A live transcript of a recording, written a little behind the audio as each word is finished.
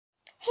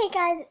Hey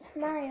guys, it's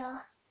Maya,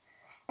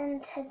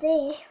 and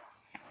today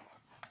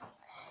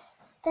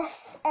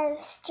this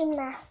is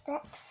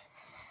gymnastics,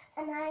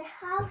 and I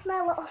have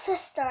my little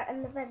sister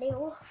in the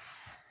video.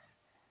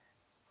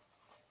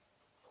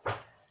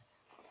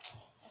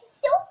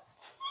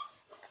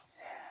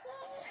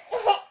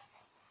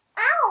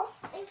 Ow!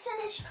 I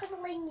finished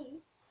cuddling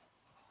you.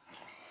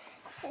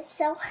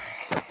 So,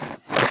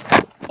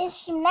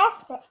 it's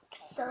gymnastics,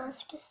 so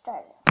let's get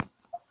started.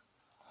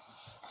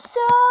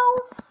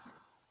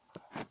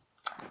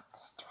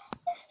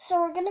 So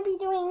we're going to be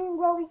doing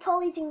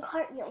roly-polies and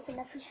cartwheels and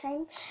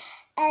everything.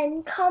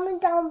 And comment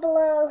down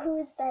below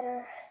who is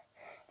better.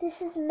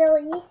 This is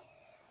Millie,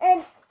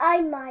 and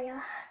I'm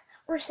Maya.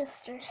 We're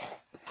sisters.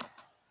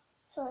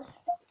 So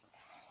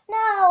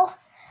now,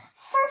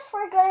 first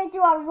we're going to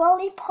do a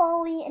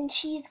roly-poly, and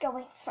she's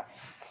going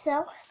first.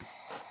 So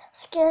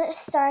let's get it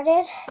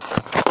started.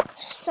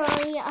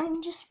 Sorry,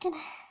 I'm just getting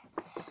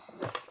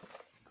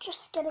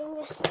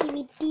this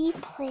DVD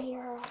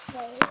player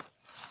away.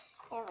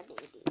 I have a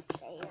DVD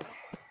player.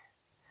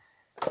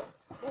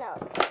 No,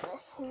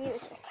 this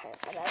music card,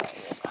 but I don't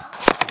need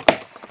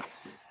cards.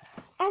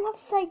 I'm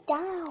upside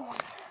down.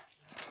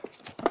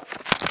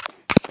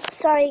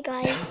 Sorry,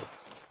 guys.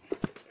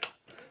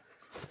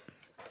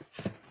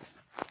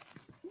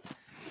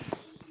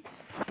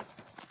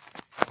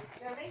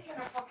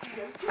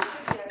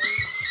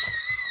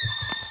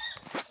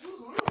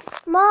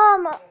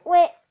 Mom,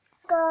 wait.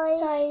 Guys.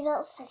 Sorry,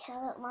 don't stick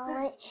out at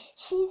Mom. Wait.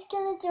 She's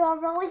gonna do a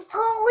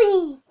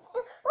roly-poly.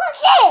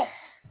 What's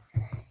this?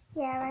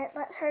 Yeah, right,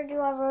 let her do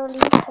a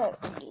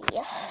roly-poly.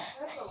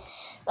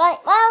 Right,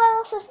 my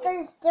little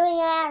sister's doing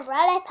a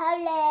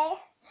roly-poly.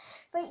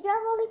 Wait, do a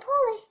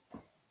roly-poly.